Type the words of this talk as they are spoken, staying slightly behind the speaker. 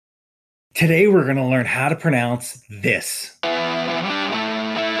Today we're going to learn how to pronounce this.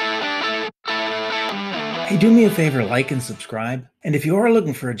 Hey, do me a favor, like and subscribe. And if you are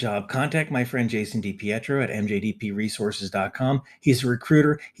looking for a job, contact my friend Jason DiPietro at mjdpresources.com. He's a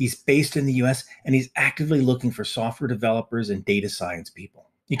recruiter, he's based in the US, and he's actively looking for software developers and data science people.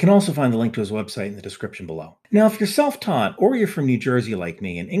 You can also find the link to his website in the description below. Now, if you're self-taught or you're from New Jersey like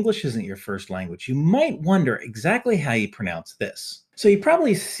me and English isn't your first language, you might wonder exactly how you pronounce this. So you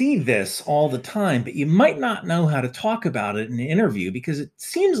probably see this all the time, but you might not know how to talk about it in an interview because it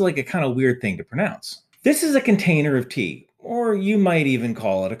seems like a kind of weird thing to pronounce. This is a container of tea, or you might even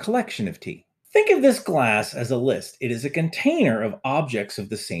call it a collection of tea. Think of this glass as a list. It is a container of objects of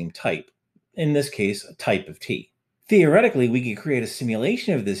the same type, in this case, a type of tea. Theoretically, we could create a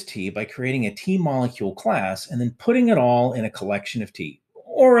simulation of this tea by creating a tea molecule class and then putting it all in a collection of tea,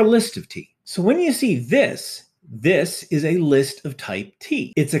 or a list of tea. So when you see this is a list of type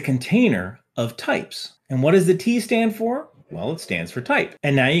T. It's a container of types. And what does the T stand for? Well, it stands for type.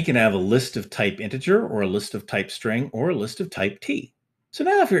 And now you can have a list of type integer, or a list of type string, or a list of type T. So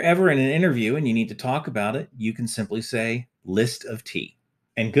now if you're ever in an interview and you need to talk about it, you can simply say list of T.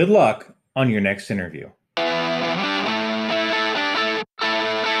 And good luck on your next interview.